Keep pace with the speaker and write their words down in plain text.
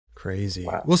Crazy.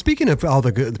 Wow. Well, speaking of all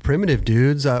the primitive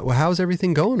dudes, how's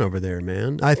everything going over there,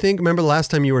 man? I think, remember the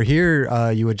last time you were here,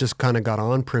 you had just kind of got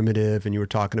on primitive and you were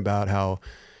talking about how,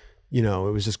 you know,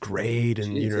 it was just great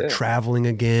and, Jeez, you know, traveling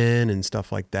again and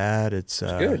stuff like that. It's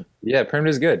good. Yeah,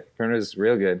 primitive's good. Primitive's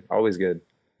real good. Always good.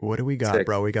 What do we got, Sick.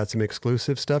 bro? We got some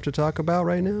exclusive stuff to talk about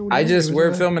right now?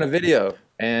 We're filming a video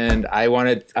and I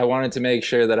wanted to make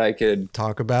sure that I could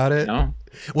talk about it. You know,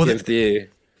 well, give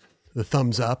the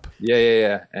thumbs up.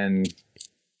 Yeah. And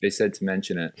they said to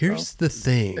mention it. Here's the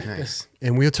thing. Nice.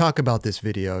 And we'll talk about this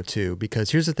video too,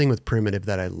 because here's the thing with primitive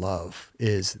that I love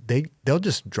is they'll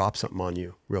just drop something on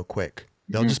you real quick.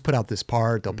 They'll just put out this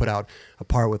part. They'll put out a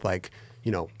part with like,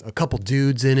 you know, a couple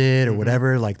dudes in it or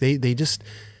whatever. Like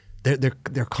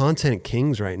they're content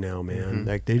kings right now, man.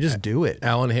 Like they just do it.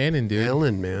 Alan Hannon, dude.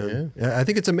 Alan, man. Yeah. I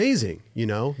think it's amazing. You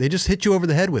know, they just hit you over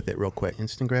the head with it real quick.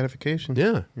 Instant gratification.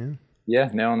 Yeah. Yeah,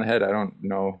 nail on the head. I don't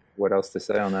know what else to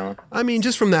say on that one. I mean,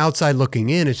 just from the outside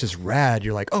looking in, it's just rad.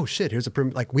 You're like, oh shit, here's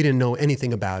like we didn't know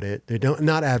anything about it. They're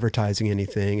not advertising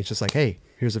anything. It's just like, hey,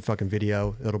 here's a fucking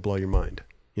video. It'll blow your mind.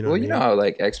 You know Well, what I you mean? know how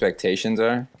like expectations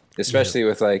are, especially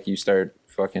with like you start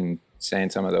fucking saying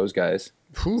some of those guys.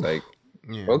 It's like,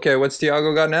 okay, what's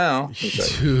Tiago got now? It's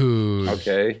like, Dude.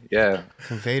 okay, yeah.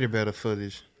 Conveyor belt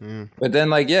footage. But then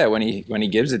like, yeah, when he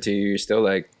gives it to you, you're still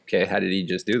like, okay, how did he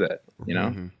just do that? You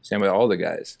know? Same with all the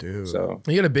guys. Dude. So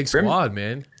You got a big squad,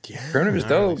 man. Yeah. Primitive is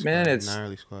dope, man.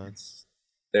 Gnarly squad.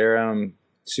 They're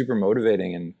super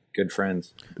motivating and good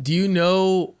friends. Do you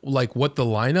know like what the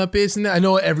lineup is? And I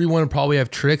know everyone probably have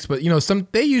tricks, but you know,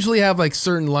 they usually have like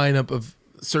certain lineup of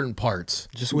certain parts.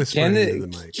 Just whispering into the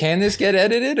mic. Can this get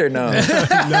edited or no?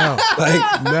 No.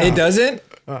 Like No. it doesn't?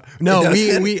 No,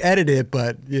 we edit it,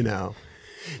 but you know,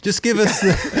 just give us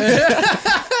the.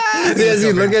 As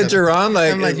you look at Jeron,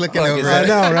 like I'm like looking over I at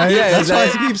know, right? Yeah, That's why I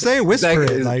exactly. keep saying whisper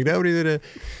Exactly. it. Like nobody did it.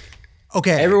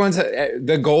 Okay. everyone's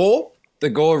the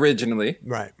goal originally,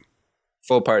 right.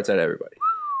 full parts at everybody.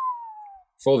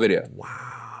 Full video.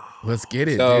 Let's get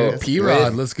it, So, dude.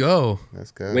 P-Rod, let's go.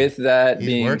 That's good. With that He's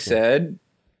being working. said,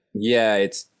 yeah,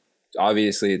 it's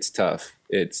obviously it's tough.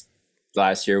 It's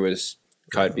last year was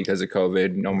cut because of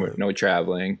COVID, no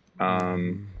traveling.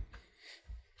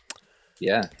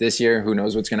 Yeah, this year, who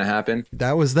knows what's going to happen?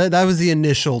 That was the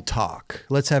initial talk.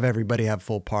 Let's have everybody have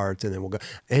full parts, and then we'll go.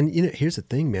 And you know, here's the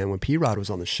thing, man. When P-Rod was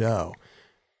on the show,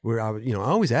 I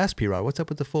always ask P-Rod, "What's up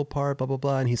with the full part?" Blah blah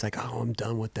blah, and he's like, "Oh, I'm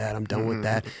done with that. I'm done with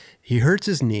that." He hurts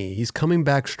his knee. He's coming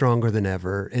back stronger than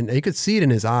ever, and you could see it in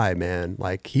his eye, man.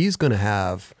 Like he's going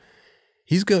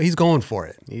for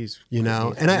it.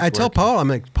 I tell Paul, I'm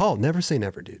like, Paul, never say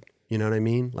never, dude. You know what I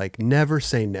mean? Like never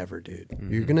say never, dude.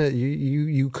 You're gonna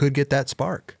you could get that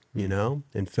spark, you know,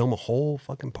 and film a whole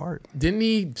fucking part. Didn't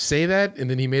he say that? And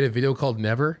then he made a video called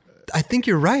Never? I think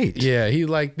you're right. Yeah,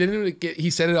 he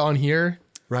said it on here.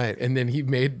 Right. And then he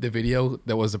made the video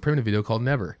that was a primitive video called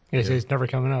Never. Yeah, so it's never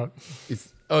coming out.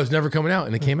 It's never coming out,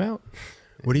 and it came out.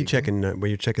 What are you checking? Were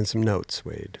you checking some notes,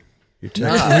 Wade? Who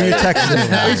are you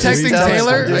texting? Are you texting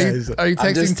Taylor? Yeah, Are you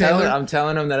texting Taylor? I'm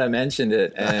telling him that I mentioned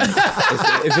it, and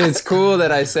if it's cool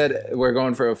that I said we're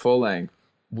going for a full length,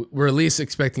 We're at least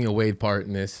expecting a Wade part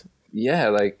in this. yeah,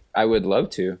 like I would love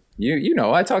to. You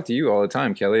know, I talk to you all the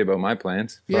time, Kelly, about my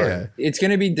plans. Yeah. It's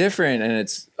gonna be different, and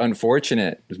it's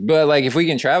unfortunate, but like if we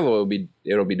can travel,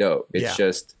 it'll be dope. It's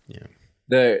just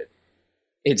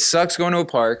it sucks going to a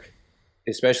park,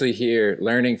 especially here,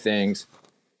 learning things,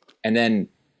 and then,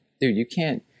 dude, you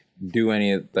can't do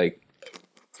any of like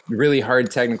really hard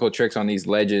technical tricks on these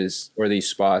ledges or these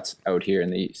spots out here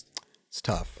in the East. It's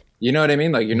tough. You know what I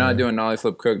mean? Like you're not doing nollie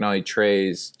flip crook, nollie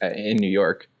trays in New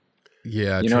York.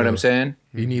 Yeah, You know what I'm saying?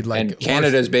 You need like And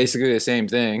Canada's basically the same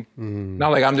thing.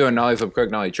 Not like I'm doing nollie flip crook,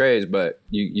 nollie trays, but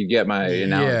you get my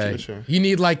analogy. Yeah, sure. you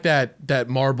need like that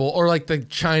marble or like the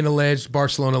China ledge,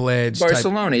 Barcelona ledge.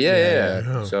 Barcelona,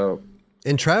 yeah. So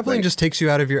And traveling just takes you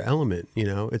out of your element, you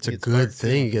know? It's a good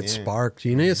thing. You get sparked.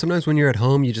 You know, sometimes when you're at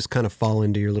home, you just kind of fall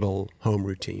into your little home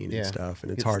routine and stuff.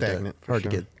 And it's Get hard stagnant, for to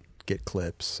sure. get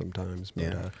clips sometimes.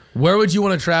 But, Where would you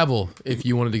want to travel if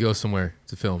you wanted to go somewhere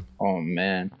to film? oh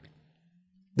man.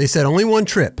 they said only one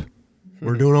trip.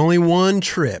 We're doing only one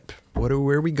trip. Where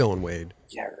are we going, Wade?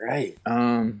 Yeah, right.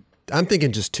 I'm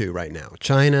thinking just two right now.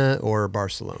 China or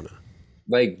Barcelona.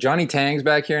 Like Johnny Tang's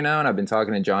back here now, and I've been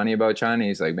talking to Johnny about China.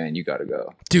 He's like, man, you gotta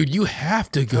go. Dude, you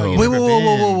have to go. Wait,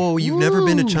 whoa. You've never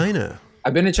been to China?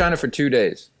 I've been to China for 2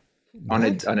 days on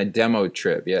a demo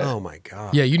trip. Yeah. Oh my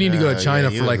God. Yeah, you need to go to China yeah,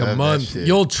 for you like a love that month. shit.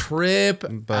 You'll trip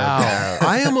Bug out. out.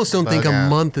 I almost don't think Bug a out.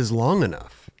 month is long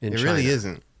enough in It China. really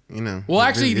isn't. You know. Well, It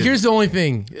actually, really here's the only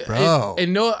thing. Bro.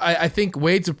 And no, I think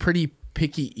Wade's a pretty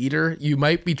picky eater, you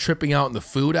might be tripping out in the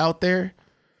food out there.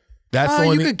 That's the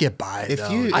you only could get by it, If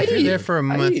though. you're there for a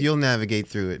month, you'll navigate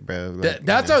through it, bro. Like,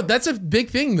 that's a big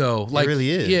thing though. Like, really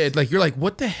is. Yeah, like you're like,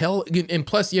 what the hell? And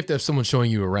plus, you have to have someone showing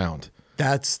you around.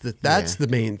 That's the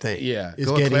main thing. Yeah. Is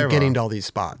Go with getting Clairvaux. to all these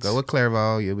spots. Go with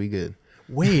Clairvaux, you'll be good.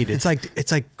 Wait, it's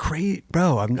like crazy,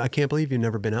 bro. I can't believe you've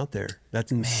never been out there.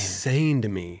 That's insane to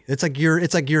me. It's like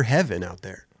your heaven out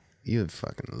there. You would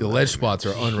fucking The love ledge it, spots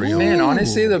are unreal. Man,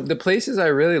 honestly, the places I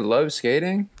really love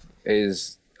skating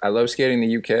is I love skating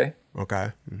the UK.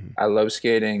 Okay. I love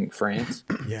skating France.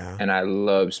 Yeah. And I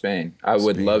love Spain. I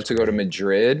would love to go to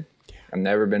Madrid. I've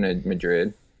never been to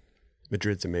Madrid.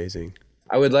 Madrid's amazing.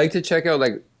 I would like to check out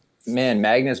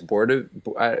Magnus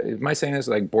am I saying this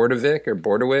like Bordovic or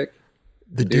Bordowick?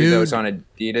 The Dude that dude was on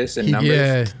Adidas and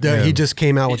numbers. he just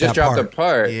came out He with just that dropped part. a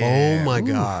part. Yeah. Oh my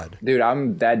god. Dude,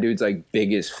 I'm that dude's like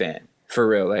biggest fan. For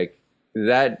real. Like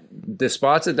the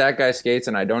spots that guy skates,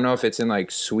 and I don't know if it's in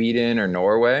like Sweden or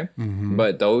Norway,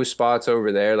 but those spots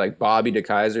over there, like Bobby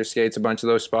DeKaiser skates a bunch of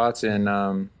those spots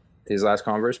in his last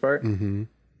Converse part. And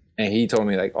he told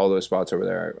me like all those spots over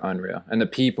there are unreal. And the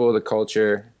people, the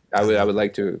culture, I would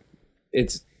like to,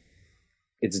 it's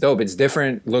dope. It's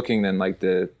different looking than like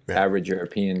the average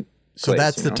European So place,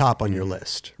 that's you the know? top on your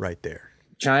list right there.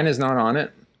 China's not on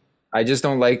it. I just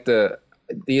don't like the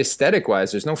aesthetic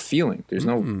wise. There's no feeling. There's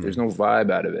no vibe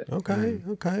out of it. Okay.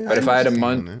 Okay. But if I had a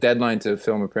month deadline to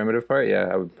film a primitive part, yeah,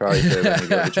 I would probably say let me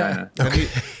go to China.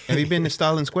 Have you been to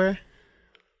Stalin Square?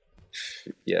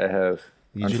 Yeah, I have.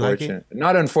 Did you like it?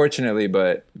 Not unfortunately,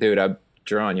 but dude,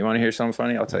 Jeron, you want to hear something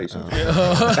funny? I'll tell you something.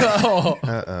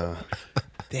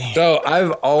 So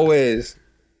I've always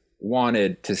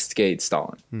wanted to skate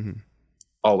Stalin.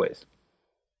 Always.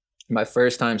 My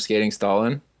first time skating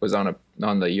Stalin was on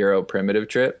the Euro primitive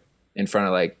trip in front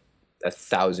of like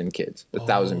 1,000 kids,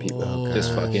 1,000 people,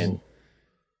 just fucking.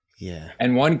 Yeah.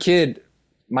 And one kid,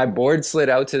 my board slid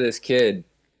out to this kid,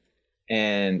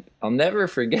 and I'll never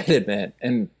forget it, man.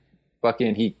 And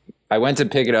fucking I went to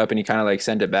pick it up, and he kind of like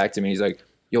sent it back to me. He's like,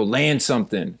 "Yo, land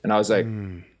something," and I was like,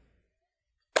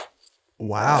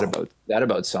 Wow. That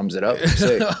about sums it up. I'm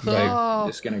sick. Like,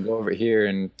 just gonna go over here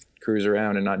and cruise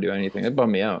around and not do anything. It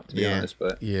bummed me out, to be honest.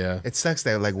 But Yeah. It sucks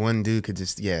that like one dude could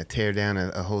just tear down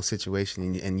a whole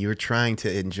situation, and you're trying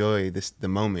to enjoy the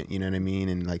moment, you know what I mean,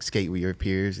 and like skate with your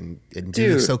peers and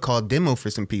do a so-called demo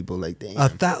for some people. Like, damn.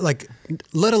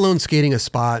 Let alone skating a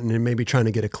spot and then maybe trying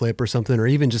to get a clip or something, or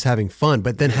even just having fun.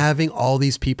 But then having all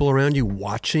these people around you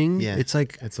watching, it's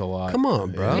like It's a lot. Come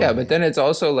on, bro. yeah, but then it's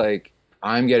also like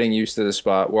I'm getting used to the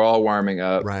spot. We're all warming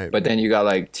up. Right. But then you got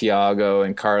like Tiago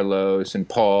and Carlos and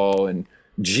Paul and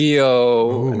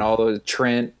Gio and all those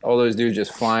Trent, all those dudes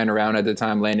just flying around at the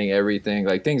time, landing everything.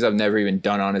 Like things I've never even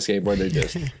done on a skateboard. They're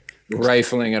just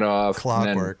rifling it off.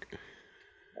 Clockwork.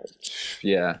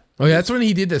 Yeah. Oh yeah, that's when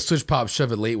he did the switch pop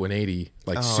shove it late 180,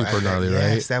 like super gnarly,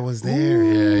 Yes, that was there.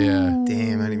 Yeah.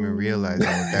 Damn, I didn't even realize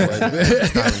that was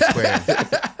Stalin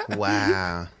Square.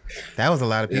 Wow. That was a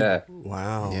lot of people. Yeah.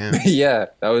 Wow. Yeah. Yeah.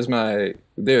 That was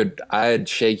dude, I had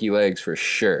shaky legs for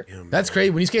sure. That's crazy.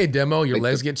 When you skate a demo, your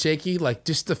legs get shaky. Like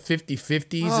just the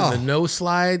 50-50s and the no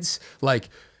slides, like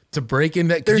to break in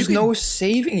that. There's no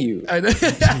saving you.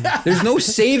 There's no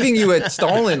saving you at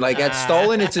Stalin. Like at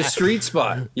Stalin, it's a street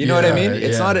spot. You know what I mean?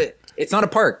 It's not a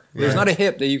park. There's not a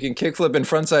hip that you can kickflip and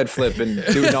frontside flip and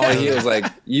do nollie heels. Like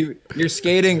you're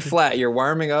skating flat. You're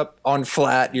warming up on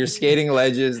flat. You're skating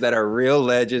ledges that are real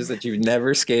ledges that you've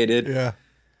never skated. Yeah.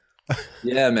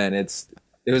 Yeah, man.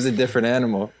 It was a different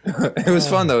animal. It was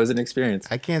fun though. It was an experience.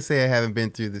 I can't say I haven't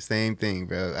been through the same thing,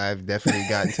 bro. I've definitely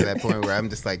gotten to that point where I'm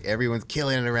just like, everyone's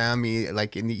killing it around me.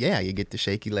 Like, and you get the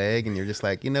shaky leg and you're just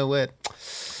like, you know what?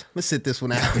 Let's sit this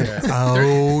one out.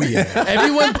 Oh yeah.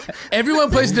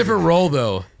 Everyone plays a different role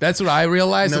though. That's what I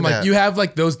realized. No I'm like, doubt. you have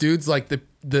like those dudes like the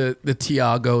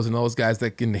Tiagos and those guys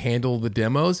that can handle the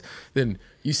demos. Then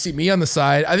you see me on the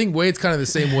side. I think Wade's kind of the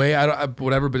same way.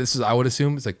 Whatever, but I would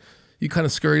assume it's like you kind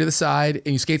of scurry to the side and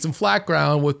you skate some flat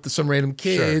ground with some random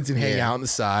kids and hang out on the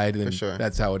side. And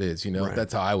that's how it is, you know. Right.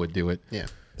 That's how I would do it. Yeah.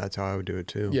 That's how I would do it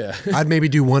too. Yeah. I'd maybe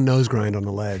do one nose grind on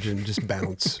the ledge and just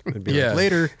bounce. And be like,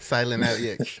 later. Silent out.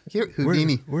 Yeah. Here,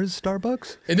 Houdini. Where's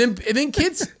Starbucks? And then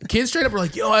kids straight up were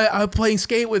like, yo, I'm playing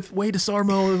skate with Wade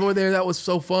DesArmo over there. That was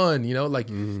so fun. You know, like.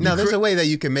 No, there's a way that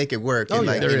you can make it work and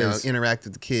like, is. interact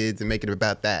with the kids and make it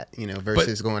about that,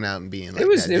 versus going out and being like it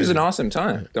was an awesome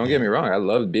time. Don't get me wrong. I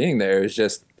loved being there. It was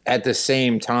just at the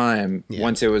same time,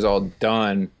 once it was all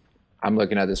done, I'm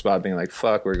looking at the spot being like,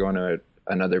 fuck, we're going to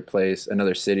another place,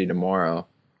 another city tomorrow.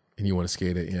 And you want to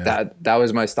skate it, yeah. That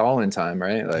was my Stalin time,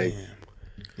 right? Like,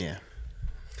 yeah.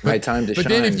 my time to shine. But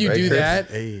then if you right, do Chris? that,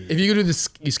 if you go do this,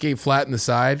 you skate flat in the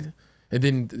side, and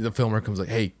then the filmer comes like,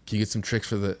 "Hey, can you get some tricks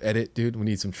for the edit, dude? We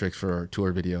need some tricks for our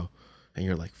tour video." And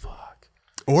you're like, "Fuck."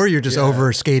 Or you're just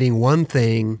over skating one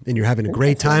thing and you're having a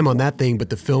great time on that thing,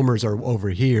 but the filmers are over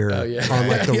here on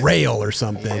like the rail or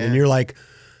something, and you're like,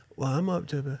 "Well, I'm up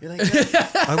to the." You're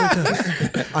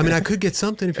like, I mean, I could get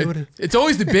something if you would. It's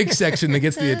always the big section that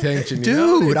gets the attention,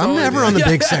 Dude. I'm never on the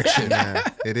big section. Yeah,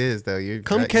 it is though. You're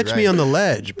Come right, catch you're me right. on the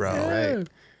ledge, bro. Right.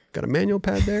 Got a manual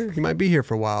pad there? You might be here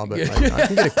for a while, but like, I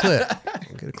can get a clip.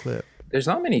 I'll get a clip. There's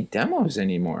not many demos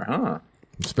anymore, huh?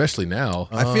 Especially now.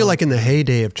 I feel like in the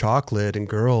heyday of Chocolate and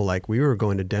Girl, like we were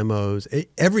going to demos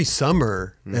every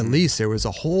summer. At least there was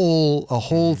a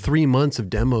whole 3 months of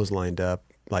demos lined up,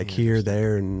 like here,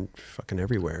 there, and fucking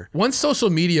everywhere. Once social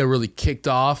media really kicked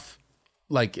off,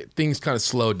 like things kind of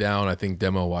slowed down. I think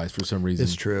demo wise for some reason.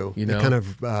 It's true. You know, They kind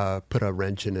of put a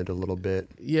wrench in it a little bit.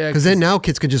 Yeah, because then now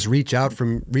kids could just reach out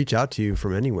to you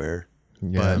from anywhere.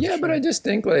 Yeah. But I just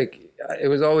think like it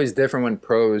was always different when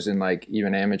pros and like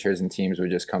even amateurs and teams would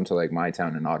just come to like my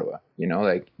town in Ottawa. You know,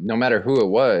 like no matter who it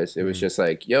was just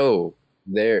like, yo,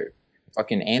 they're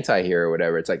fucking anti-hero or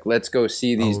whatever. It's like, let's go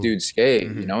see these dudes skate,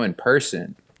 you know, in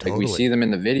person. Like we see them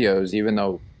in the videos, even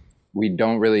though we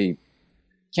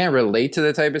can't relate to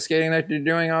the type of skating that they're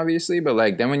doing, obviously. But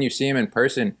like then when you see them in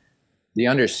person, the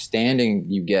understanding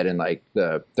you get and like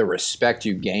the respect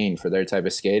you gain for their type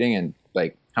of skating and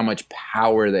like how much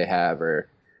power they have or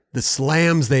the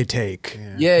slams they take.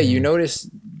 Yeah, you notice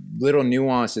little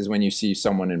nuances when you see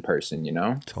someone in person, you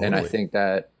know? Totally. And I think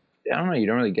that, I don't know, you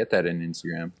don't really get that in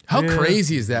Instagram. How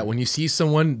crazy is that when you see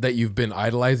someone that you've been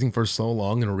idolizing for so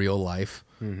long in real life?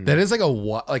 That is like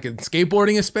in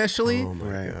skateboarding especially. Oh my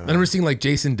God. I remember seeing like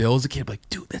Jason Dill as a kid, like,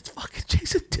 dude, that's fucking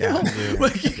Jason Dill.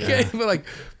 Like you can't even like,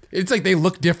 it's like they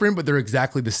look different, but they're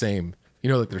exactly the same. You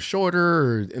know, like they're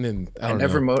shorter, and then I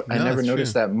never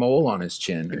noticed that mole on his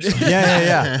chin or something.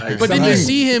 Yeah. Like But then you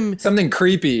see him, something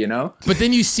creepy, you know? but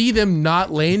then you see them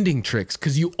not landing tricks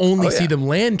because you only see them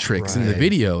land tricks in the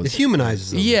videos. It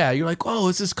humanizes them. Yeah, you're like, oh,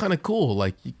 this is kind of cool.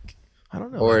 Like, I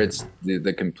don't know. Or it's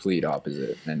the complete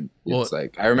opposite. And it's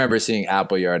like, I remember seeing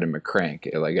Appleyard and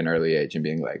McCrank at like an early age and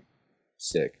being like,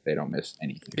 sick. They don't miss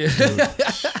anything.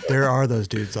 There are those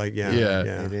dudes like, Yeah.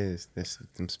 It is. There's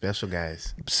some special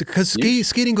guys. Because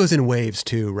skating goes in waves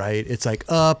too, right? It's like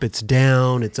up, it's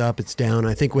down, it's up, it's down.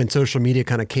 I think when social media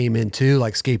kind of came in too,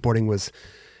 like skateboarding was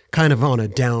kind of on a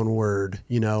downward,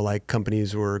 you know, like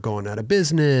companies were going out of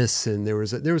business and there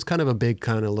was kind of a big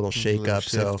kind of little shake up.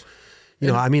 So, you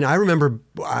know, I mean, I remember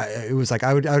it was like,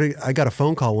 I got a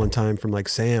phone call one time from like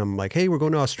Sam, like, hey, we're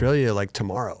going to Australia like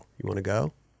tomorrow. You want to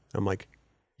go? I'm like,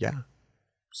 yeah.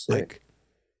 Sick. Like,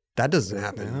 that doesn't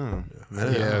happen.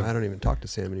 I don't even talk to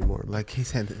Sam anymore. Like he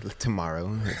said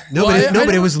tomorrow. No,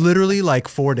 but it was literally like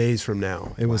 4 days from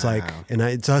now. It was like, and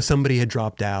I saw somebody had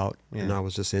dropped out, and I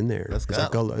was just in there. Let's It's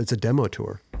go. like, it's a demo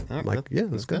tour. All I'm right, like, yeah,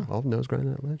 let's go. I'll nose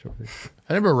grind that ledge over there.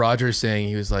 I remember Roger saying,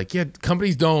 he was like, yeah,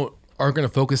 companies aren't going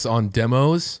to focus on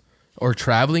demos or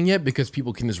traveling yet because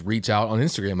people can just reach out on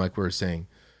Instagram, like we were saying.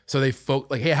 So they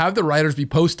like, hey, have the riders be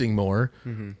posting more,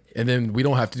 and then we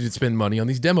don't have to spend money on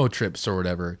these demo trips or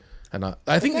whatever. And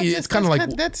I think it's kind of like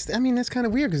that's kind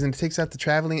of weird because then it takes out the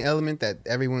traveling element that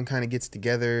everyone kind of gets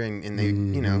together and they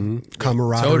you know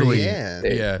Camaraderie.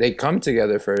 Totally. They come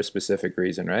together for a specific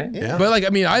reason, right? Yeah. But like, I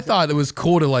mean, I thought it was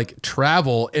cool to like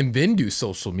travel and then do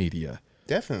social media.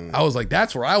 Definitely. I was like,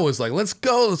 that's where I was like, let's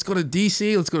go to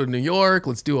DC, let's go to New York,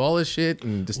 let's do all this shit.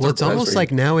 And just Well, it's almost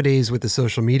like nowadays with the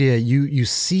social media, you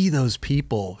see those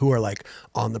people who are like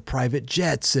on the private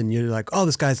jets and you're like, oh,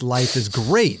 this guy's life is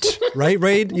great, right,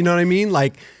 Raid? You know what I mean?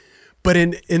 Like, but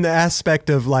in the aspect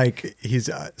of like, he's,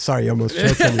 sorry, you almost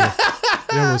choked on you.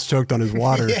 He almost choked on his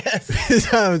water. Yes.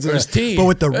 But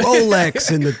with the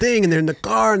Rolex and the thing, and they're in the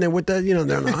car, and they're with the, you know,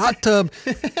 they're in the hot tub,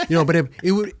 you know. But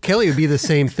Kelly would be the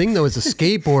same thing though as the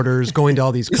skateboarders going to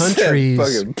all these countries.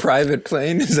 Fucking private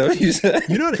plane, is that what you said?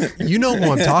 You know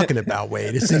who I'm talking about,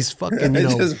 Wade. It's these fucking, you know.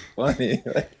 It's just funny.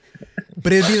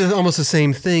 But it'd be almost the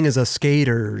same thing as us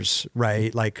skaters,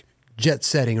 right? Like jet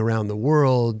setting around the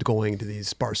world, going to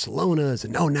these Barcelonas,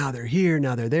 and now they're here,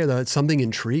 now they're there. It's something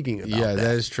intriguing about that.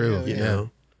 that is true. You know,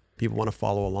 people want to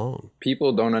follow along.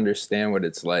 People don't understand what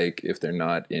it's like if they're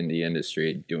not in the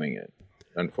industry doing it,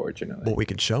 unfortunately. But we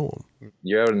could show them.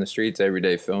 You're out in the streets every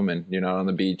day filming, you're not on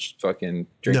the beach fucking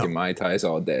drinking Mai Tais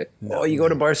all day. You go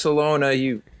to Barcelona,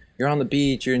 you're on the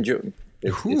beach, you're enjoying.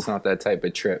 It's not that type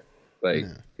of trip. Like,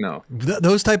 no.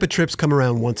 Those type of trips come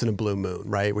around once in a blue moon,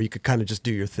 right? Where you could kind of just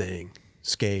do your thing,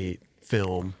 skate,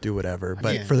 film, do whatever.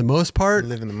 But for the most part,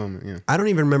 live in the moment. Yeah. I don't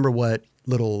even remember what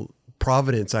little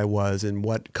Providence I was in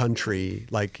what country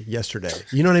like yesterday.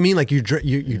 You know what I mean? Like you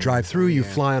drive through, you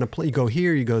fly on a plane, you go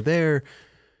here, you go there.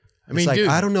 I mean, like, dude,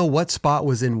 I don't know what spot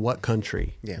was in what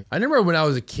country. Yeah. I remember when I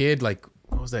was a kid, like,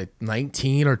 what was I,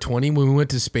 19 or 20 when we went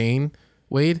to Spain,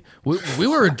 Wade? We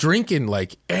were drinking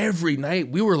like every night.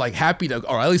 We were like happy to,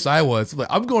 or at least I was. Like,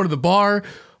 I'm going to the bar.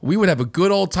 We would have a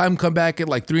good old time, come back at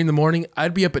like 3 a.m.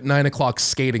 I'd be up at 9 o'clock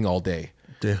skating all day.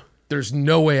 Yeah. There's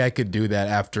no way I could do that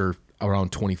after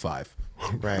around 25.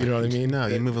 Right. You know what I mean? No,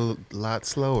 you move a lot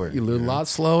slower. You live a lot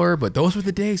slower, but those were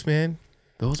the days, man.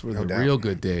 Those were the real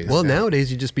good days. Well,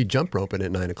 nowadays you just be jump roping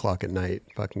at 9 o'clock at night.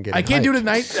 Fucking get. I can't do it at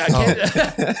night. I can't.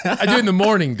 I do it in the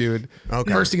morning, dude.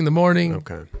 Okay. First thing in the morning.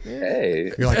 Okay.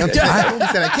 Hey. You're like, I'm tired. He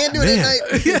said, I can't do it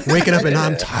at night. Waking up and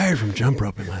I'm tired from jump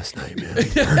roping last night, man. I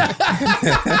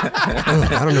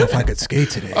don't know if I could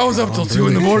skate today. I was up till 2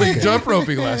 in the morning jump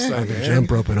roping last night. I've been jump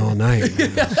roping all night.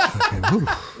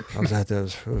 I was at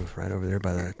those right over there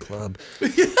by that club.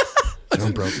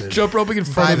 Jump roping in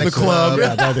front of the club.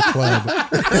 Yeah, by the club.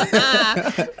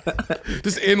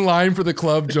 Just in line for the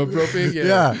club, jump roping.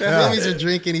 Yeah. Babies are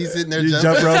drinking. He's sitting there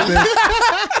jump roping.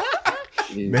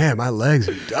 Man, my legs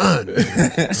are done.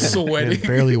 Sweating. I can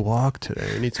barely walk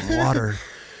today. I need some water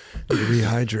to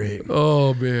rehydrate.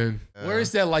 Oh, man. Where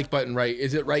is that like button, right?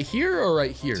 Is it right here or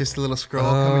right here? Just a little scroll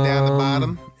coming down the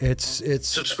bottom. It's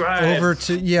subscribe over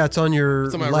to, it's on your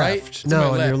it's on my left. Right?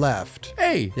 No, on your left.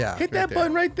 Hey, yeah, hit that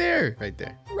button right there. Right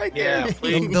there. Right there.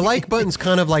 Yeah, the like button's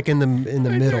kind of like in the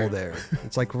middle there.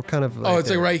 It's like we're kind of like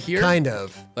it's like right here? Kind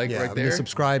of. Like right The there?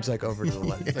 subscribe's like over to the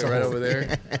left. Like right over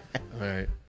there. All right.